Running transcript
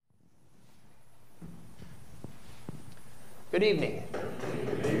Good evening.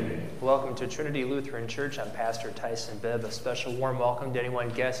 Welcome to Trinity Lutheran Church. I'm Pastor Tyson Bibb. A special warm welcome to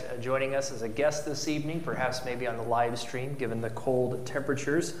anyone joining us as a guest this evening, perhaps maybe on the live stream, given the cold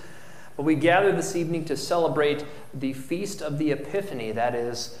temperatures. But we gather this evening to celebrate the Feast of the Epiphany, that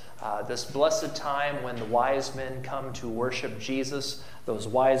is, this blessed time when the wise men come to worship Jesus, those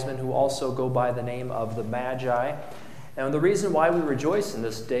wise men who also go by the name of the Magi. And the reason why we rejoice in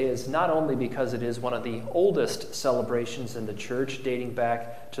this day is not only because it is one of the oldest celebrations in the church, dating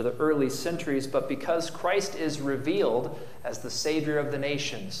back to the early centuries, but because Christ is revealed as the Savior of the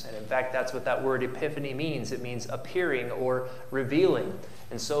nations. And in fact, that's what that word epiphany means. It means appearing or revealing.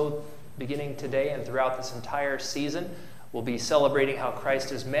 And so, beginning today and throughout this entire season, we'll be celebrating how Christ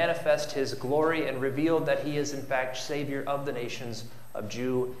has manifest his glory and revealed that he is in fact Savior of the nations, of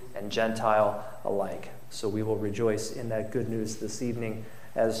Jew and Gentile alike. So we will rejoice in that good news this evening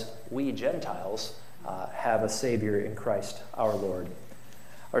as we Gentiles have a Savior in Christ our Lord.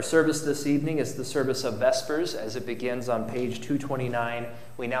 Our service this evening is the service of Vespers. As it begins on page 229,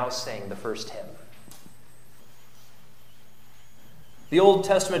 we now sing the first hymn. The Old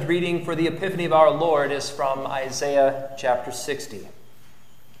Testament reading for the Epiphany of our Lord is from Isaiah chapter 60.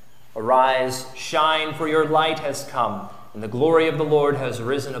 Arise, shine, for your light has come, and the glory of the Lord has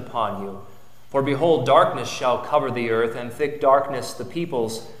risen upon you. For behold, darkness shall cover the earth, and thick darkness the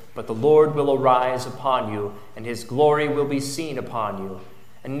peoples, but the Lord will arise upon you, and his glory will be seen upon you.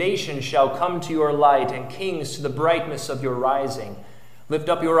 And nations shall come to your light, and kings to the brightness of your rising. Lift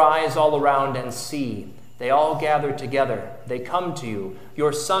up your eyes all around and see. They all gather together. They come to you.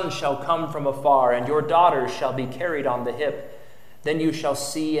 Your son shall come from afar, and your daughters shall be carried on the hip. Then you shall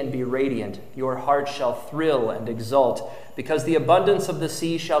see and be radiant. Your heart shall thrill and exult, because the abundance of the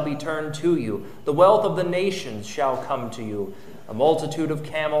sea shall be turned to you. The wealth of the nations shall come to you. A multitude of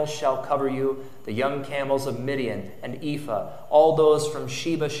camels shall cover you, the young camels of Midian and Ephah. All those from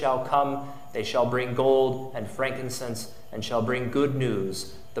Sheba shall come. They shall bring gold and frankincense, and shall bring good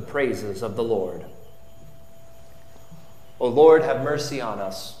news, the praises of the Lord. O Lord, have mercy on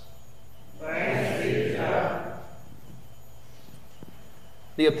us. Thanks be to God.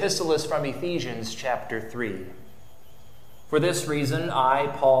 The epistle is from Ephesians chapter 3. For this reason, I,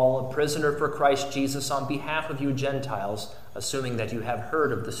 Paul, a prisoner for Christ Jesus, on behalf of you Gentiles, assuming that you have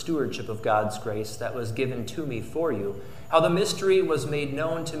heard of the stewardship of God's grace that was given to me for you, how the mystery was made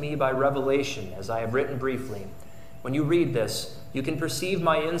known to me by revelation, as I have written briefly. When you read this, you can perceive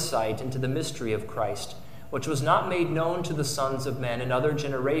my insight into the mystery of Christ, which was not made known to the sons of men in other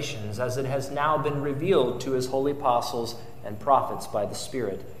generations, as it has now been revealed to his holy apostles and prophets by the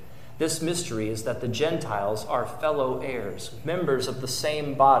Spirit. This mystery is that the Gentiles are fellow heirs, members of the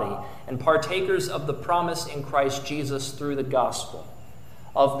same body, and partakers of the promise in Christ Jesus through the gospel.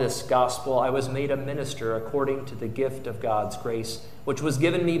 Of this gospel I was made a minister according to the gift of God's grace, which was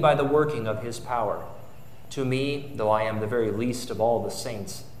given me by the working of his power. To me, though I am the very least of all the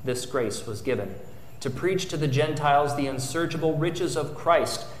saints, this grace was given, to preach to the Gentiles the unsearchable riches of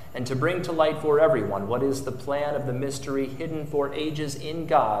Christ, and to bring to light for everyone what is the plan of the mystery hidden for ages in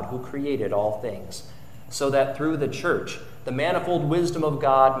God who created all things, so that through the church the manifold wisdom of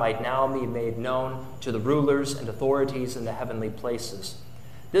God might now be made known to the rulers and authorities in the heavenly places.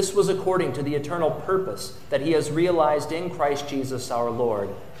 This was according to the eternal purpose that he has realized in Christ Jesus our Lord,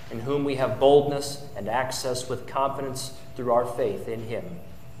 in whom we have boldness and access with confidence through our faith in him.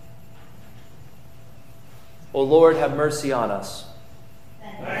 O Lord, have mercy on us.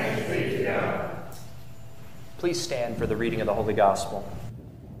 Thanks be to God. Please stand for the reading of the Holy Gospel.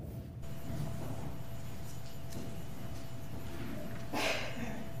 The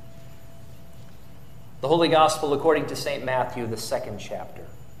Holy Gospel according to St. Matthew, the 2nd chapter.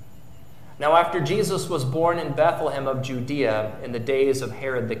 Now after Jesus was born in Bethlehem of Judea in the days of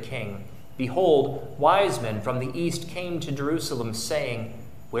Herod the king, behold, wise men from the east came to Jerusalem, saying,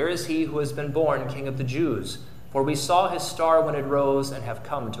 Where is he who has been born King of the Jews? For we saw his star when it rose and have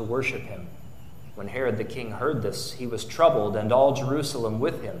come to worship him. When Herod the king heard this, he was troubled, and all Jerusalem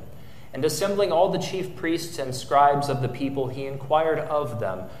with him. And assembling all the chief priests and scribes of the people, he inquired of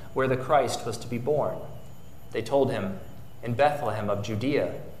them where the Christ was to be born. They told him, In Bethlehem of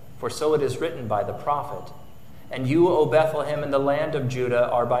Judea, for so it is written by the prophet. And you, O Bethlehem, in the land of Judah,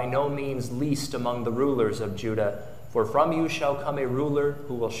 are by no means least among the rulers of Judah, for from you shall come a ruler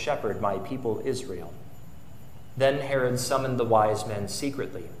who will shepherd my people Israel. Then Herod summoned the wise men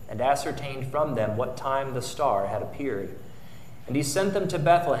secretly, and ascertained from them what time the star had appeared. And he sent them to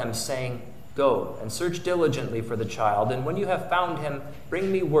Bethlehem, saying, Go and search diligently for the child, and when you have found him, bring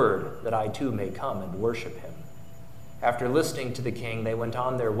me word, that I too may come and worship him. After listening to the king, they went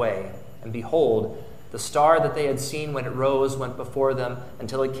on their way, and behold, The star that they had seen when it rose went before them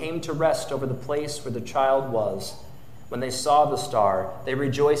until it came to rest over the place where the child was. When they saw the star, they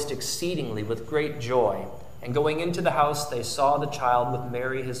rejoiced exceedingly with great joy. And going into the house, they saw the child with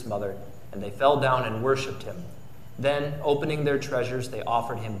Mary his mother, and they fell down and worshipped him. Then, opening their treasures, they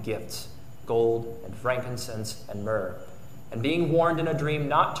offered him gifts, gold and frankincense and myrrh. And being warned in a dream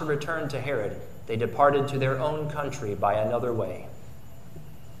not to return to Herod, they departed to their own country by another way.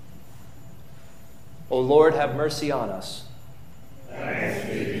 O Lord, have mercy on us. Thanks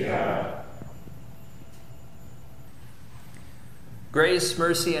be to God. Grace,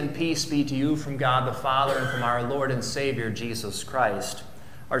 mercy, and peace be to you from God the Father and from our Lord and Savior, Jesus Christ.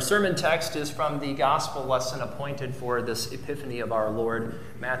 Our sermon text is from the gospel lesson appointed for this Epiphany of our Lord,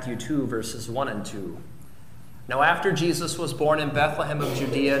 Matthew 2, verses 1 and 2. Now after Jesus was born in Bethlehem of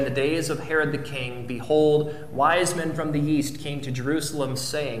Judea in the days of Herod the king, behold, wise men from the east came to Jerusalem,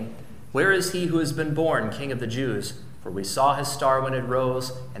 saying, Where is he who has been born, King of the Jews? For we saw his star when it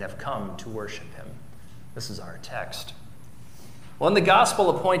rose and have come to worship him. This is our text. Well, in the gospel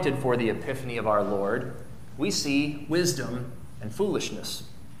appointed for the Epiphany of our Lord, we see wisdom and foolishness.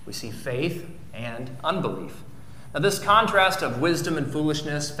 We see faith and unbelief. Now, this contrast of wisdom and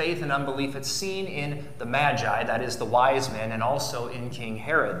foolishness, faith and unbelief, it's seen in the Magi, that is the wise men, and also in King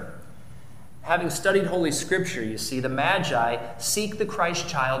Herod. Having studied Holy Scripture, you see, the Magi seek the Christ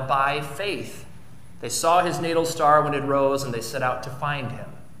child by faith. They saw his natal star when it rose, and they set out to find him.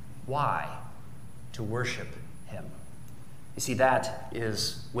 Why? To worship him. You see, that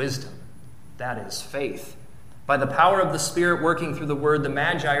is wisdom. That is faith. By the power of the Spirit working through the Word, the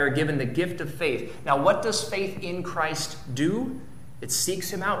Magi are given the gift of faith. Now, what does faith in Christ do? It seeks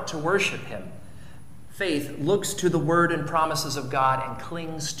him out to worship him. Faith looks to the word and promises of God and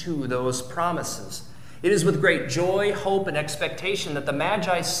clings to those promises. It is with great joy, hope, and expectation that the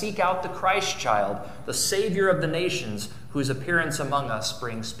Magi seek out the Christ child, the Savior of the nations, whose appearance among us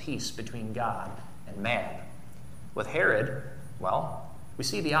brings peace between God and man. With Herod, well, we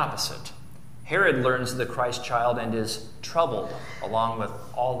see the opposite. Herod learns of the Christ child and is troubled, along with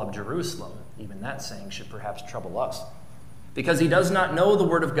all of Jerusalem. Even that saying should perhaps trouble us. Because he does not know the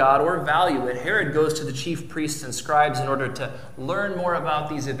word of God or value it, Herod goes to the chief priests and scribes in order to learn more about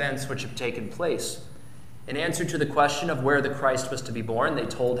these events which have taken place. In answer to the question of where the Christ was to be born, they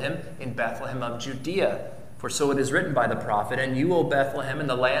told him, in Bethlehem of Judea. For so it is written by the prophet, And you, O Bethlehem, in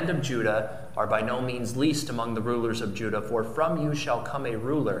the land of Judah, are by no means least among the rulers of Judah, for from you shall come a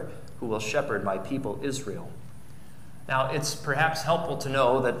ruler who will shepherd my people Israel. Now, it's perhaps helpful to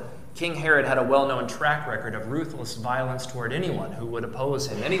know that King Herod had a well-known track record of ruthless violence toward anyone who would oppose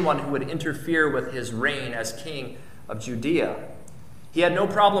him, anyone who would interfere with his reign as king of Judea. He had no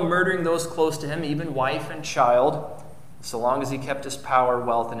problem murdering those close to him, even wife and child. So long as he kept his power,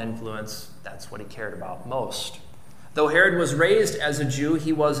 wealth, and influence, that's what he cared about most. Though Herod was raised as a Jew,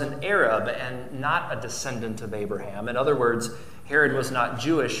 he was an Arab and not a descendant of Abraham. In other words, Herod was not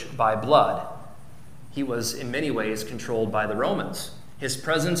Jewish by blood. He was in many ways controlled by the Romans. His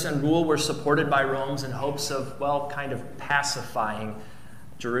presence and rule were supported by Romans in hopes of, kind of pacifying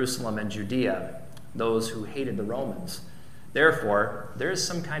Jerusalem and Judea, those who hated the Romans. Therefore, there is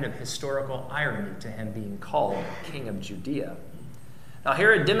some kind of historical irony to him being called King of Judea. Now,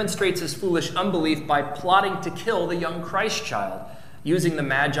 Herod demonstrates his foolish unbelief by plotting to kill the young Christ child. Using the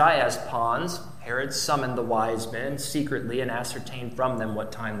Magi as pawns, Herod summoned the wise men secretly and ascertained from them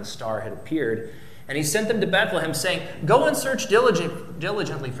what time the star had appeared. And he sent them to Bethlehem, saying, Go and search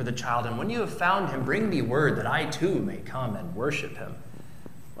diligently for the child, and when you have found him, bring me word that I too may come and worship him.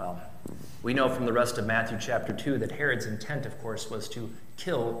 Well, we know from the rest of Matthew chapter 2 that Herod's intent, of course, was to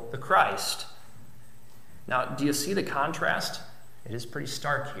kill the Christ. Now, do you see the contrast? It is pretty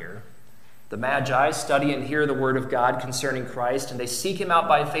stark here. The Magi study and hear the word of God concerning Christ, and they seek him out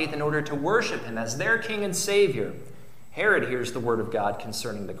by faith in order to worship him as their king and savior. Herod hears the word of God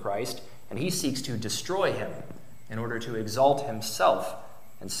concerning the Christ, and he seeks to destroy him in order to exalt himself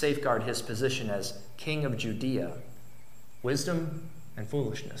and safeguard his position as king of Judea. Wisdom and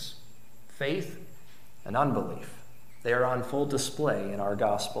foolishness, faith and unbelief, they are on full display in our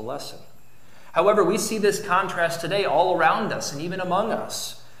gospel lesson. However, we see this contrast today all around us and even among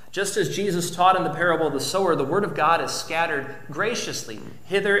us. Just as Jesus taught in the parable of the sower, the word of God is scattered graciously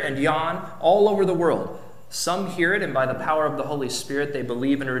hither and yon all over the world. Some hear it, and by the power of the Holy Spirit, they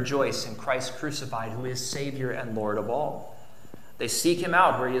believe and rejoice in Christ crucified, who is Savior and Lord of all. They seek him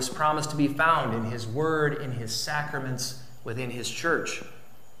out where he is promised to be found, in his word, in his sacraments, within his church.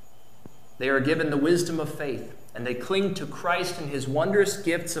 They are given the wisdom of faith, and they cling to Christ and his wondrous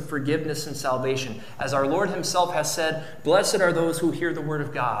gifts of forgiveness and salvation. As our Lord himself has said, Blessed are those who hear the word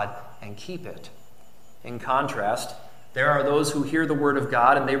of God and keep it. In contrast, there are those who hear the word of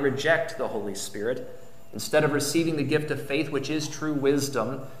God and they reject the Holy Spirit. Instead of receiving the gift of faith, which is true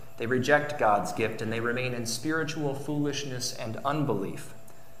wisdom, they reject God's gift and they remain in spiritual foolishness and unbelief.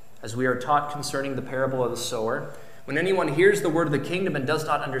 As we are taught concerning the parable of the sower, when anyone hears the word of the kingdom and does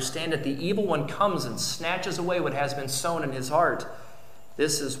not understand it, the evil one comes and snatches away what has been sown in his heart.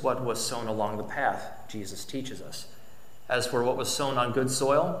 This is what was sown along the path, Jesus teaches us. As for what was sown on good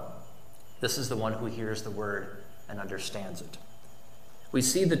soil, this is the one who hears the word and understands it. We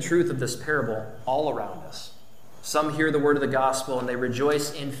see the truth of this parable all around us. Some hear the word of the gospel and they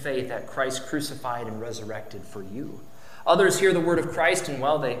rejoice in faith that Christ crucified and resurrected for you. Others hear the word of Christ and,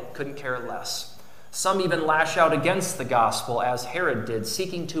 well, they couldn't care less. Some even lash out against the gospel, as Herod did,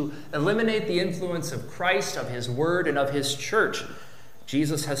 seeking to eliminate the influence of Christ, of his word, and of his church.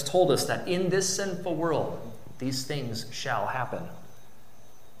 Jesus has told us that in this sinful world, these things shall happen.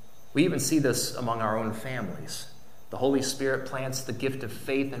 We even see this among our own families. The Holy Spirit plants the gift of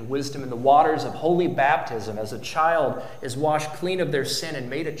faith and wisdom in the waters of holy baptism as a child is washed clean of their sin and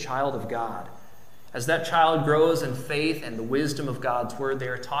made a child of God. As that child grows in faith and the wisdom of God's word, they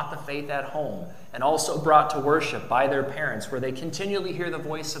are taught the faith at home and also brought to worship by their parents, where they continually hear the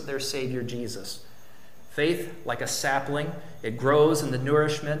voice of their Savior Jesus. Faith, like a sapling, it grows in the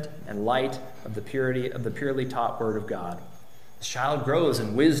nourishment and light of the purely taught word of God. The child grows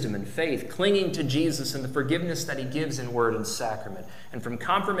in wisdom and faith, clinging to Jesus and the forgiveness that he gives in word and sacrament. And from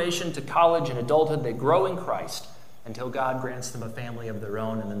confirmation to college and adulthood, they grow in Christ until God grants them a family of their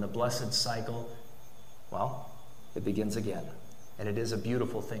own. And then the blessed cycle, well, it begins again. And it is a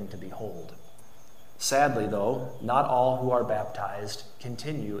beautiful thing to behold. Sadly, though, not all who are baptized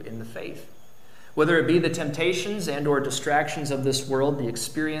continue in the faith. Whether it be the temptations and or distractions of this world, the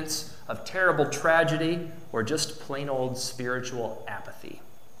experience of terrible tragedy, or just plain old spiritual apathy,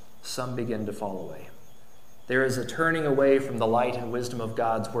 some begin to fall away. There is a turning away from the light and wisdom of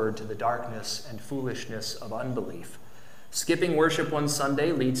God's word to the darkness and foolishness of unbelief. Skipping worship one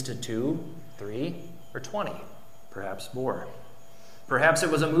Sunday leads to 2, 3, or 20, perhaps more. Perhaps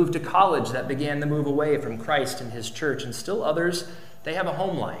it was a move to college that began the move away from Christ and his church, and still others, they have a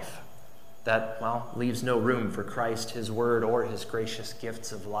home life that, well, leaves no room for Christ, his word, or his gracious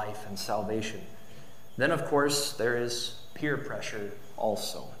gifts of life and salvation. Then, of course, there is peer pressure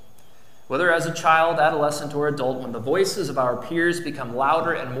also. Whether as a child, adolescent, or adult, when the voices of our peers become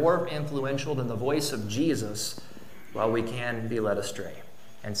louder and more influential than the voice of Jesus, well, we can be led astray.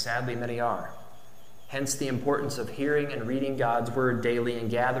 And sadly, many are. Hence the importance of hearing and reading God's word daily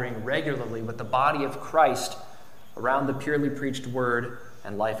and gathering regularly with the body of Christ around the purely preached word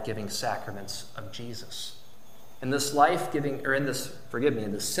and life-giving sacraments of Jesus. In this in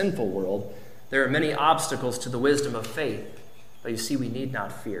this sinful world, there are many obstacles to the wisdom of faith, but you see, we need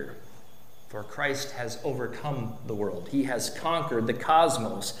not fear. For Christ has overcome the world. He has conquered the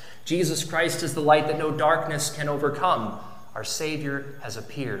cosmos. Jesus Christ is the light that no darkness can overcome. Our Savior has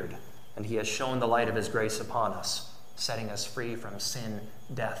appeared, and he has shown the light of his grace upon us, setting us free from sin,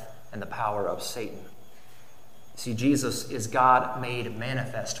 death, and the power of Satan. See, Jesus is God made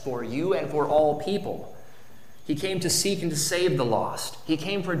manifest for you and for all people. He came to seek and to save the lost. He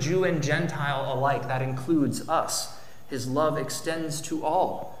came for Jew and Gentile alike. That includes us. His love extends to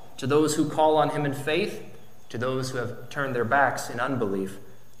all, to those who call on him in faith, to those who have turned their backs in unbelief,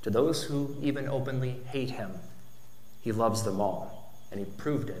 to those who even openly hate him. He loves them all, and he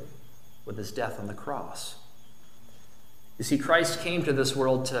proved it with his death on the cross. You see, Christ came to this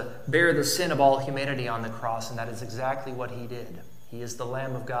world to bear the sin of all humanity on the cross, and that is exactly what he did. He is the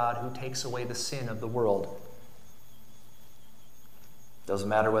Lamb of God who takes away the sin of the world. Doesn't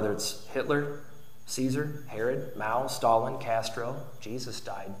matter whether it's Hitler, Caesar, Herod, Mao, Stalin, Castro, Jesus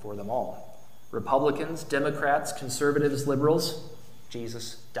died for them all. Republicans, Democrats, conservatives, liberals,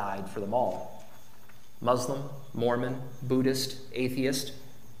 Jesus died for them all. Muslim, Mormon, Buddhist, atheist,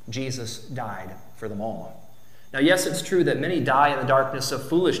 Jesus died for them all. Now, yes, it's true that many die in the darkness of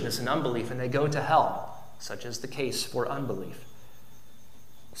foolishness and unbelief, and they go to hell, such is the case for unbelief.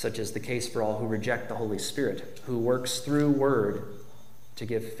 Such is the case for all who reject the Holy Spirit, who works through word to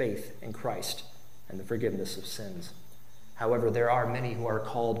give faith in Christ and the forgiveness of sins. However, there are many who are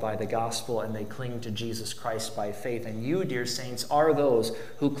called by the gospel, and they cling to Jesus Christ by faith. And you, dear saints, are those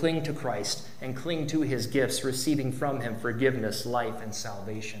who cling to Christ and cling to his gifts, receiving from him forgiveness, life, and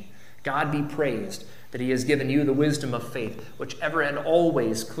salvation. God be praised that he has given you the wisdom of faith, which ever and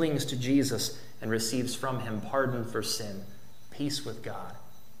always clings to Jesus and receives from him pardon for sin, peace with God,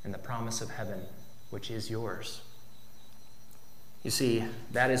 and the promise of heaven, which is yours. You see,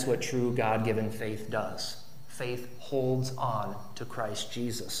 that is what true God-given faith does. Faith holds on to Christ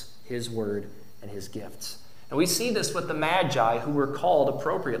Jesus, his word, and his gifts. And we see this with the Magi, who were called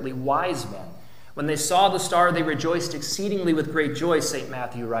appropriately wise men. When they saw the star, they rejoiced exceedingly with great joy, St.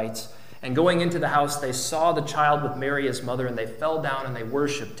 Matthew writes. And going into the house, they saw the child with Mary his mother, and they fell down and they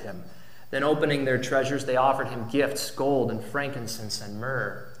worshipped him. Then opening their treasures, they offered him gifts, gold and frankincense and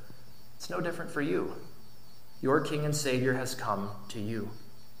myrrh. It's no different for you. Your King and Savior has come to you.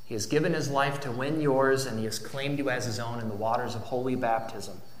 He has given his life to win yours, and he has claimed you as his own in the waters of holy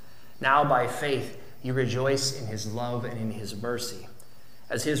baptism. Now, by faith, you rejoice in his love and in his mercy.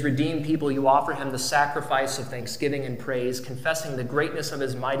 As his redeemed people, you offer him the sacrifice of thanksgiving and praise, confessing the greatness of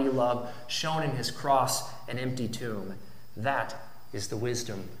his mighty love shown in his cross and empty tomb. That is the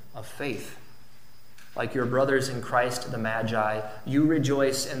wisdom of faith. Like your brothers in Christ, the Magi, you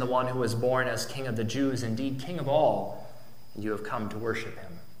rejoice in the one who was born as King of the Jews, indeed King of all, and you have come to worship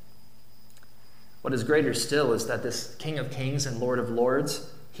him. What is greater still is that this King of Kings and Lord of Lords,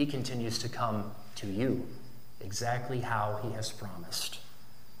 he continues to come to you, exactly how he has promised.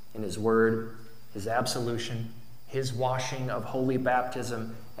 In his word, his absolution, his washing of holy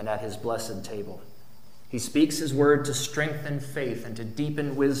baptism, and at his blessed table. He speaks his word to strengthen faith and to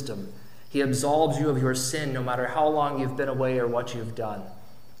deepen wisdom. He absolves you of your sin no matter how long you've been away or what you've done.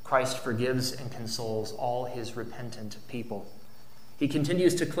 Christ forgives and consoles all his repentant people. He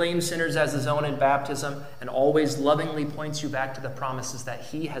continues to claim sinners as his own in baptism and always lovingly points you back to the promises that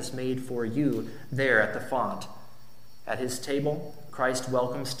he has made for you there at the font. At his table, Christ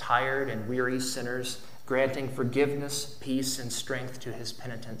welcomes tired and weary sinners, granting forgiveness, peace, and strength to his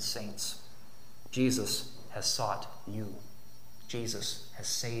penitent saints. Jesus has sought you. Jesus has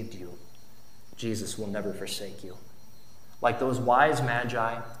saved you. Jesus will never forsake you. Like those wise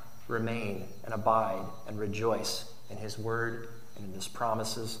Magi, remain and abide and rejoice in his word and in his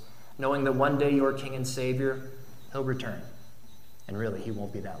promises, knowing that one day your King and Savior, he'll return. And really, he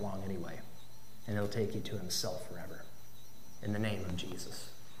won't be that long anyway. And he'll take you to himself forever. In the name of Jesus.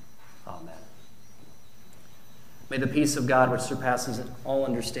 Amen. May the peace of God, which surpasses all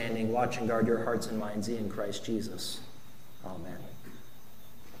understanding, watch and guard your hearts and minds in Christ Jesus. Amen.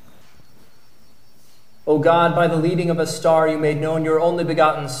 O God, by the leading of a star, you made known your only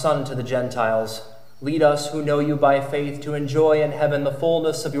begotten Son to the Gentiles. Lead us who know you by faith to enjoy in heaven the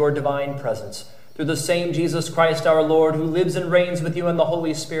fullness of your divine presence. Through the same Jesus Christ our Lord, who lives and reigns with you in the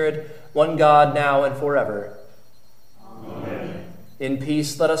Holy Spirit, one God, now and forever. Amen. In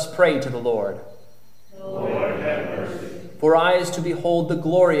peace, let us pray to the Lord. Lord, have mercy. For eyes to behold the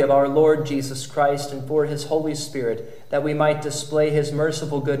glory of our Lord Jesus Christ, and for his Holy Spirit, that we might display his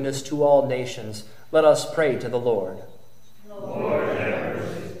merciful goodness to all nations, let us pray to the Lord. Lord, have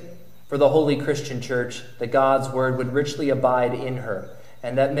mercy. For the Holy Christian Church, that God's word would richly abide in her,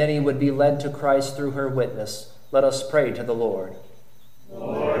 and that many would be led to Christ through her witness, let us pray to the Lord.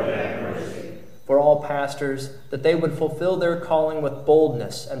 Lord, have mercy. For all pastors, that they would fulfill their calling with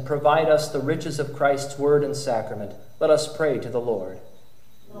boldness and provide us the riches of Christ's word and sacrament, let us pray to the Lord.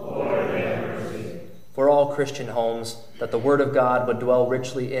 Lord, have mercy. For all Christian homes, that the word of God would dwell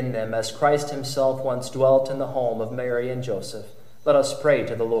richly in them, as Christ himself once dwelt in the home of Mary and Joseph, let us pray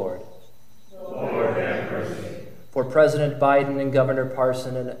to the Lord. Lord, have mercy. For President Biden and Governor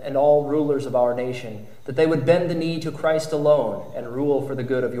Parson and all rulers of our nation, that they would bend the knee to Christ alone and rule for the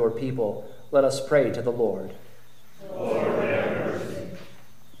good of your people, let us pray to the Lord. Lord, have mercy.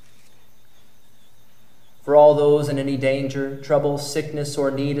 For all those in any danger, trouble, sickness,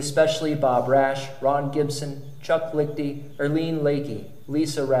 or need, especially Bob Rash, Ron Gibson, Chuck Lichty, Erlene Lakey,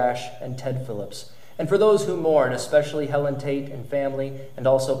 Lisa Rash, and Ted Phillips. And for those who mourn, especially Helen Tate and family, and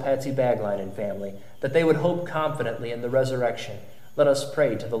also Patsy Bagline and family, that they would hope confidently in the resurrection, let us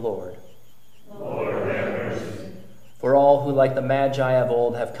pray to the Lord. Lord, have mercy. For all who, like the Magi of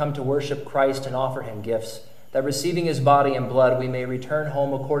old, have come to worship Christ and offer him gifts, that receiving his body and blood we may return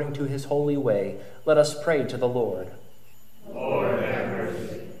home according to his holy way, let us pray to the Lord. Lord, have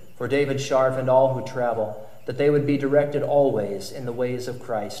mercy. For David Scharf and all who travel, that they would be directed always in the ways of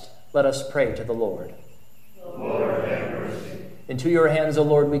Christ, let us pray to the Lord. Lord, have mercy. Into your hands, O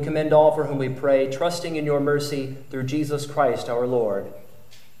Lord, we commend all for whom we pray, trusting in your mercy through Jesus Christ our Lord.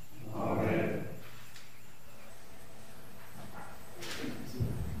 Amen.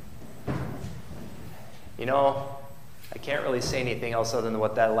 You know, I can't really say anything else other than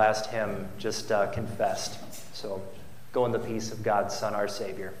what that last hymn just confessed. So go in the peace of God's Son, our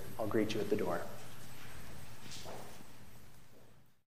Savior. I'll greet you at the door.